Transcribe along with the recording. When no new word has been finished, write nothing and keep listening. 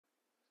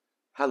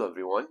Hello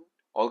everyone,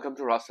 welcome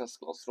to Rashel's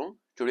classroom.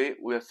 Today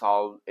we have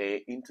solved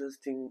a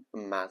interesting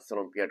maths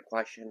olympiad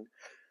question,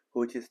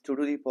 which is 2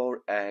 to the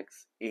power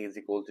x is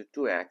equal to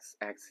 2x,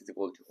 x is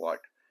equal to what?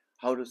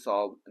 How to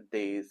solve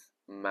this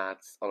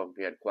maths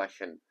olympiad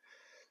question?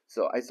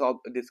 So I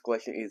solved this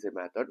question is a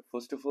method.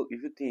 First of all,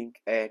 if you think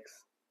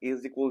x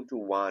is equal to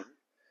 1,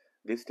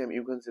 this time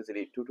you can say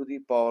 2 to the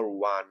power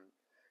 1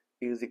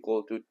 is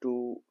equal to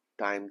 2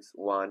 times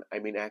 1. I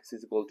mean x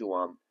is equal to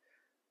 1.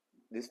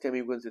 This time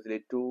you can say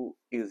 2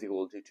 is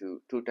equal to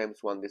 2. 2 times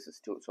 1, this is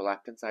 2. So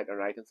left hand side and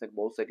right hand side,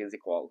 both sides is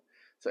equal.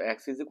 So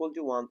x is equal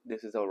to 1,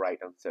 this is our right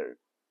answer.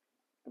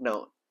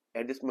 Now,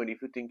 at this moment,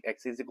 if you think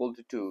x is equal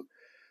to 2,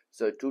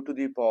 so 2 to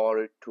the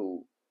power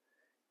 2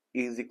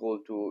 is equal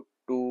to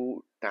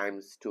 2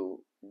 times 2.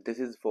 This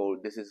is 4,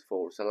 this is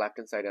 4. So left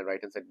hand side and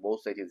right hand side,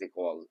 both sides is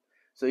equal.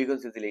 So you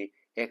can say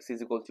x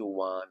is equal to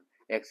 1,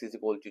 x is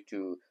equal to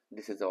 2.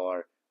 This is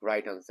our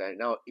right answer.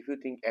 Now, if you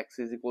think x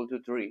is equal to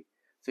 3,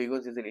 so you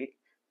can say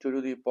 2 to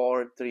the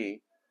power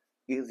 3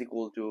 is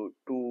equal to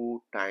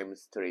 2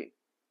 times 3.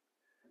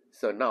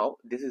 So now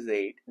this is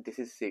 8, this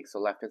is 6. So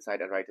left hand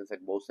side and right hand side,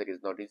 both sides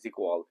is not is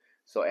equal.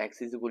 So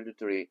x is equal to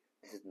 3.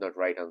 This is not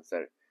right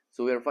answer.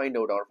 So we will find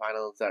out our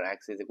final answer,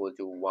 x is equal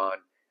to 1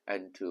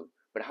 and 2.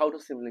 But how to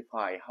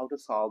simplify, how to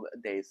solve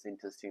this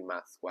interesting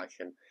maths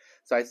question?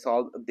 So I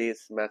solved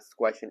this maths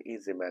question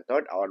easy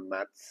method, our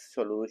maths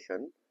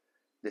solution.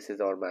 This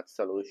is our maths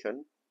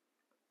solution.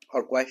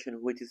 Our question,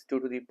 which is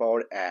 2 to the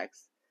power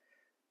x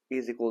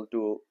is equal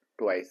to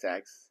twice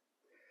x.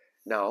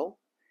 Now,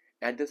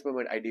 at this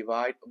moment, I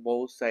divide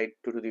both sides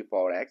 2 to the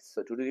power x.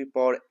 So 2 to the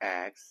power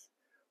x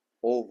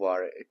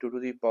over 2 to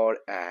the power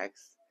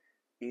x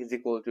is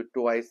equal to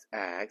twice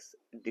x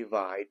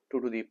divide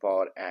 2 to the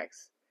power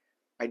x.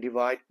 I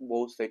divide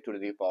both sides 2 to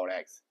the power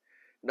x.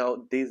 Now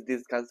this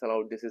cancel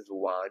out. This is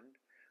 1,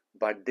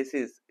 but this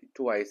is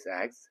twice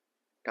x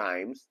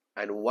times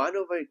and 1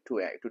 over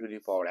 2x 2 to the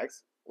power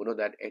x. We know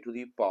that a to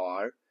the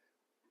power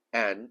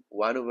and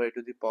 1 over a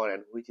to the power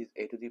n, which is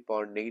a to the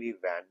power negative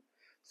n.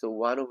 So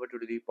 1 over 2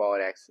 to the power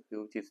x,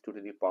 which is 2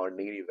 to the power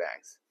negative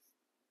x.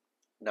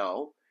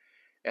 Now,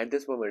 at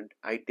this moment,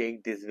 I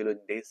take this value on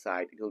this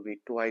side. It will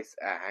be twice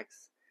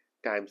x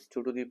times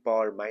 2 to the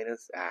power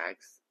minus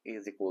x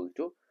is equal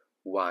to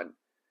 1.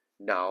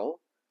 Now,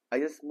 I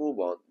just move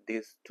on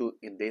this 2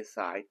 in this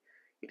side.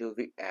 It will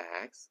be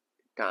x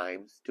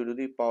times 2 to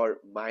the power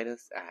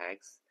minus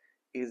x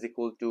is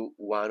equal to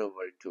 1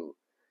 over 2.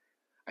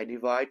 I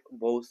divide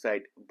both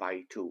sides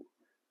by 2.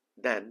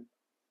 Then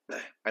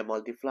I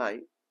multiply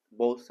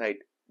both sides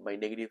by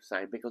negative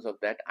sign. Because of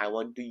that, I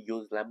want to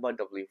use lambda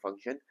doubling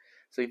function.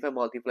 So if I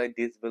multiply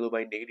this value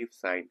by negative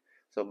sign,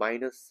 so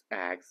minus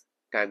x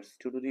times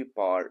 2 to the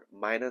power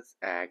minus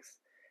x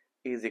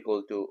is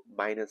equal to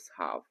minus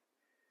half.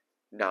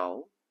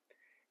 Now,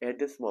 at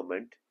this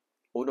moment,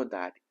 we know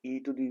that e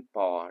to the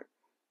power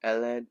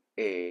ln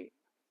a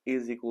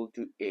is equal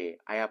to a.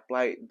 I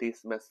apply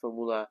this math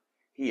formula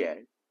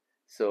here.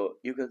 So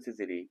you can see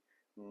the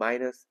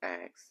minus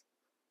x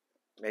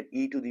and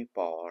e to the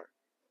power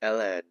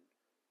ln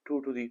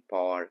 2 to the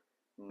power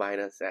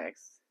minus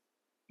x.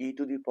 E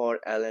to the power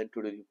ln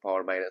 2 to the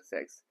power minus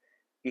x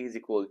is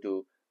equal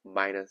to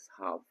minus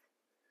half.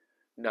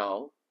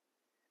 Now,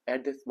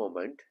 at this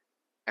moment,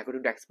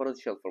 according to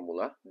exponential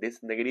formula, this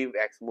negative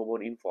x move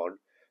on in front,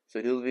 so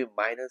it will be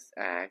minus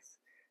x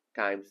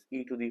times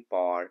e to the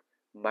power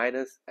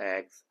minus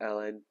x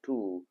ln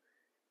 2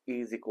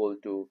 is equal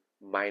to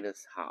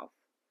minus half.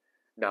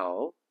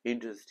 Now,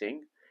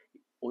 interesting,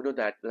 we know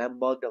that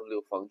lambda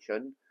w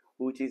function,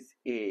 which is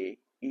a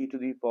e to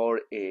the power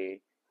a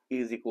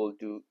is equal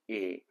to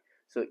a.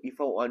 So if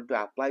I want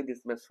to apply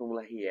this math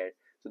formula here,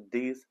 so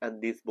this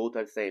and this both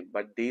are same,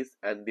 but this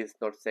and this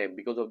not same.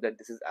 Because of that,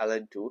 this is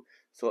ln2.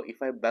 So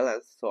if I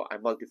balance, so I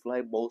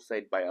multiply both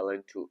sides by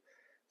ln2.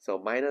 So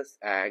minus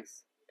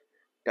x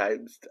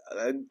times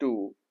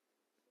ln2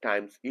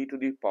 times e to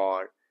the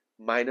power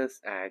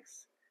minus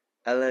x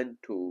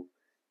ln2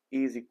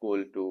 is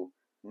equal to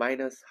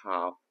minus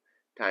half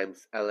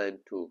times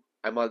ln2.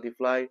 I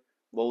multiply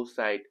both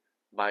sides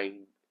by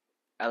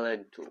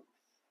ln2.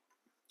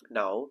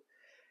 Now,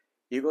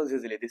 you can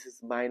easily, this is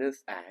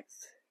minus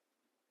x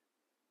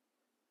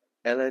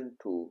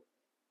ln2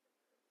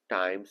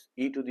 times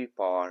e to the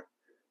power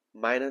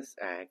minus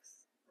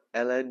x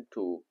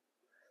ln2,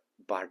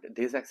 but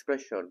this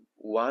expression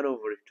 1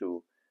 over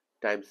 2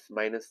 times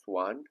minus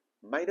 1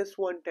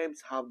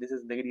 times half, this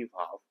is negative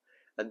half,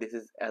 and this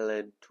is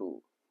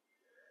ln2.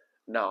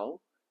 Now,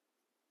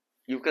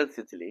 you can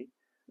easily,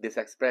 this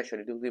expression,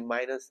 it will be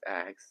minus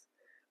x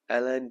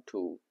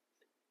ln2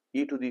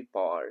 e to the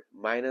power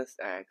minus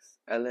x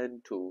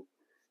ln2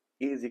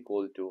 is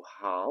equal to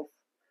half,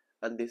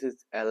 and this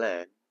is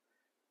ln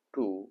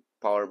 2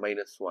 power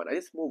minus 1. I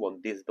just move on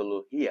this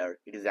below here,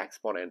 it is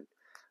exponent.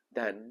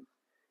 Then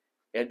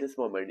at this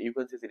moment, you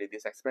can see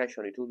this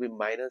expression, it will be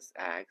minus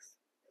x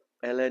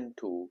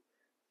ln2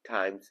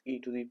 times e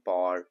to the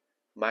power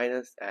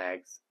minus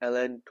x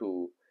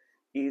ln2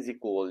 is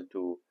equal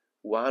to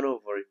 1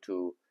 over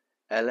 2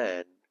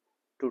 ln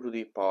 2 to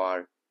the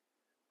power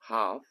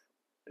half,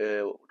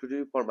 2 to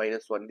the power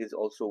minus 1, it is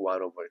also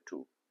 1 over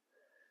 2.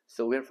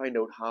 So we'll find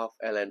out half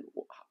ln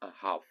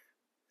half.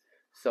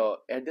 So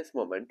at this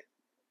moment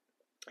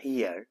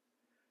here,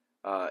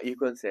 you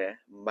can say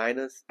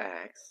minus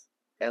x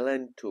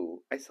ln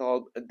 2. I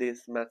solved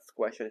this maths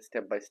question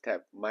step by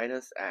step.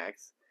 Minus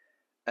x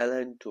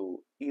ln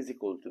 2 is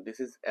equal to, this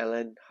is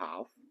ln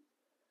half,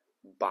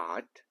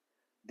 but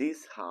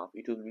this half,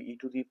 it will be e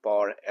to the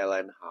power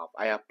ln half.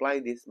 I apply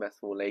this math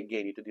formula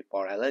again, e to the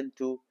power ln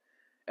 2,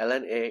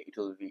 ln a, it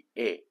will be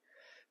a.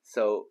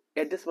 So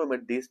at this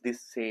moment, this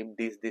same.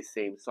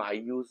 So I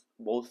use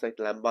both side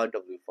lambda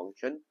w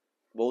function,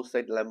 both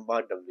side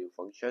lambda w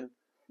function,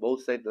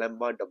 both side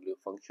lambda w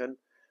function.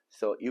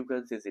 So you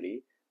can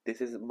easily, this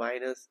is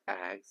minus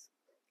x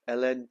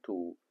ln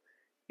 2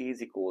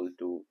 is equal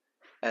to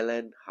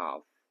ln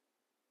half.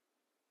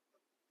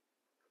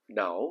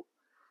 Now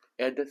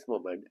at this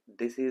moment,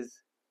 this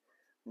is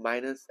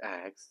minus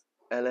x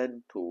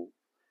ln 2,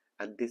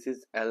 and this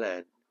is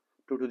ln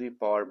 2 to the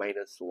power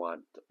minus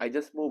 1. So I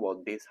just move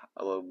on this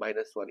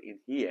minus 1 in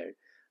here.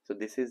 So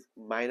this is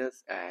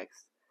minus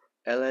x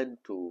ln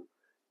 2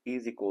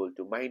 is equal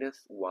to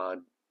minus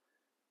 1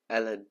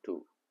 ln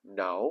 2.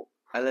 Now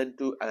ln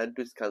 2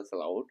 is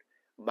cancel out,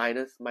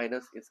 minus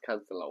minus is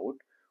cancel out.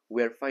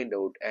 We'll find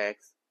out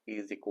x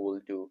is equal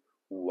to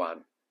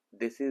 1.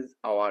 This is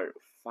our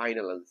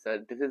final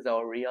answer. This is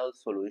our real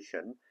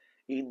solution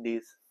in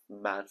this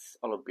maths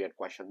Olympiad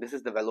question. This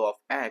is the value of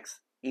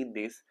x in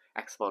this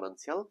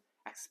exponential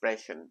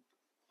expression.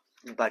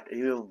 But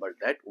remember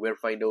that we'll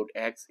find out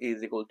x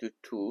is equal to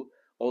 2,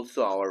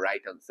 also our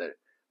right answer.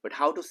 But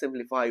how to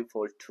simplify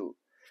for 2?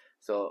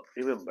 So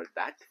remember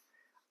that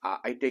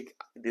I take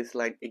this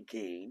line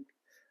again.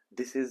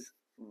 This is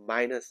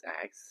minus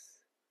x.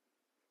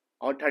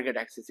 Our target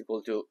x is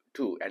equal to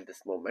 2 at this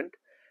moment.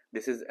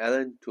 This is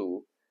ln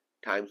 2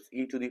 times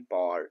e to the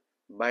power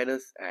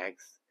minus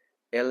x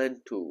ln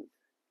 2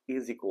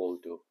 is equal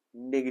to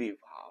negative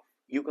half.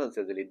 You can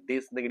say that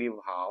this negative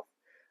half,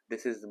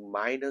 this is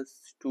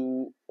minus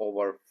 2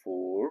 over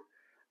 4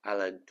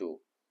 ln 2.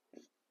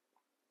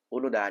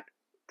 You know that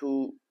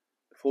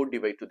 4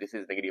 divided 2, this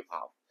is negative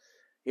half.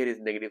 Here is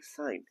negative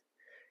sign.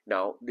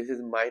 Now this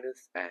is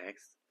minus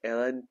x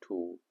ln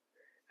 2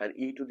 and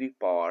e to the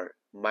power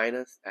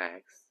minus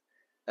x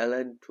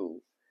ln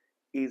 2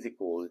 is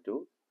equal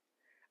to,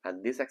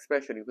 and this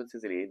expression you can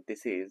see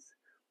this is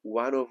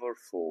 1 over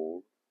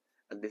 4,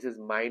 and this is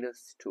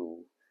minus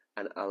 2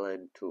 and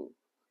ln 2.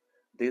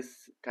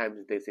 This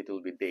times this, it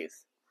will be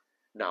this.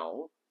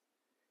 Now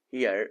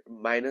here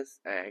minus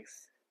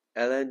x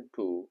ln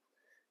 2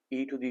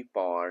 e to the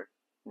power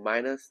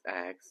minus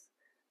x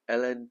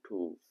ln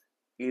 2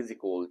 is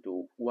equal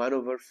to 1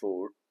 over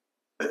 4.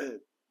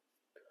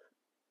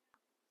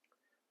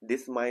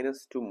 This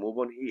minus 2 move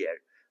on here,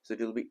 so it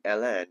will be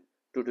ln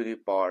 2 to the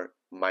power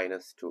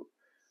minus 2.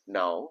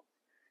 Now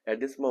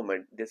at this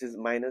moment, this is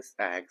minus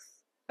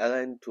x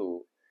ln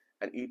 2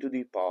 and e to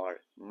the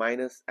power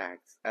minus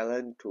x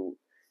ln 2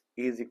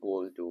 is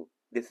equal to,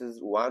 this is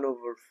 1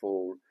 over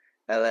 4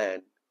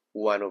 ln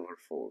 1 over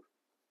 4.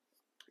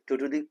 2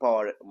 to the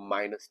power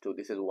minus 2,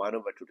 this is 1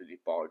 over 2 to the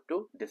power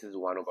 2, this is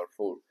 1 over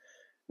 4.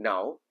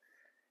 Now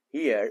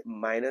here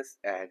minus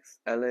x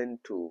ln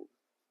 2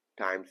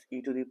 times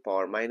e to the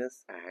power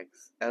minus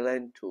x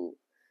ln 2.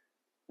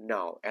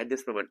 Now at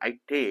this moment I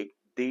take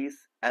this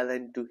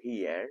ln 2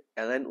 here,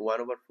 ln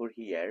 1 over 4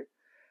 here,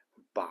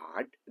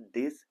 but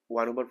this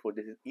 1 over 4,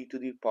 this is e to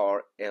the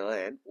power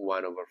ln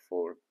 1 over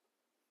 4.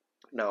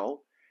 Now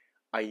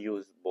I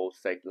use both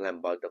side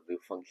lambda w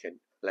function,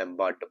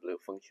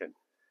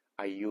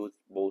 I use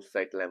both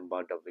side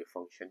lambda w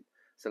function.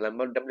 So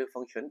lambda w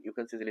function, you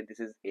can see that this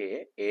is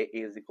a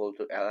is equal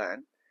to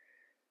ln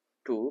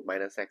 2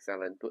 minus x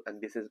ln 2,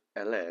 and this is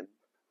ln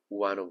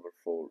 1 over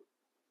 4.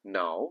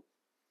 Now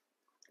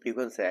you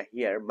can say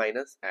here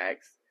minus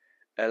x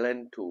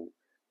ln 2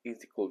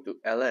 is equal to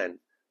ln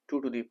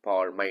 2 to the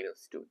power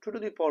minus 2. 2 to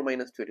the power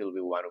minus 2, it will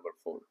be 1 over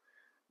 4.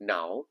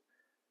 Now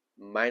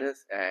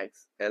minus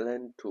x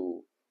ln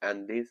 2,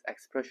 and this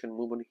expression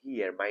move on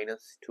here,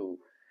 minus 2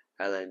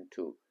 ln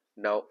 2.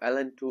 Now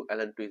ln 2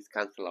 is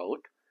cancel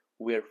out.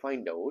 We'll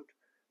find out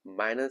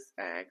minus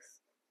x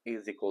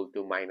is equal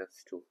to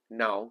minus 2.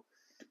 Now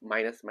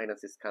minus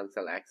minus is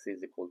cancel, x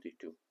is equal to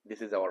 2.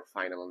 This is our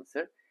final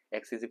answer.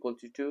 X is equal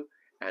to 2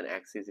 and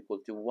x is equal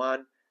to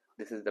 1.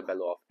 This is the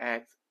value of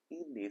x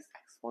in this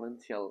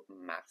exponential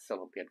maths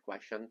Olympiad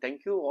question.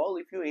 Thank you all.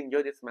 If you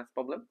enjoy this math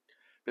problem,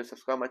 please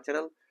subscribe my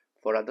channel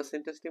for other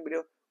interesting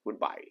video.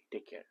 Goodbye.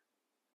 Take care.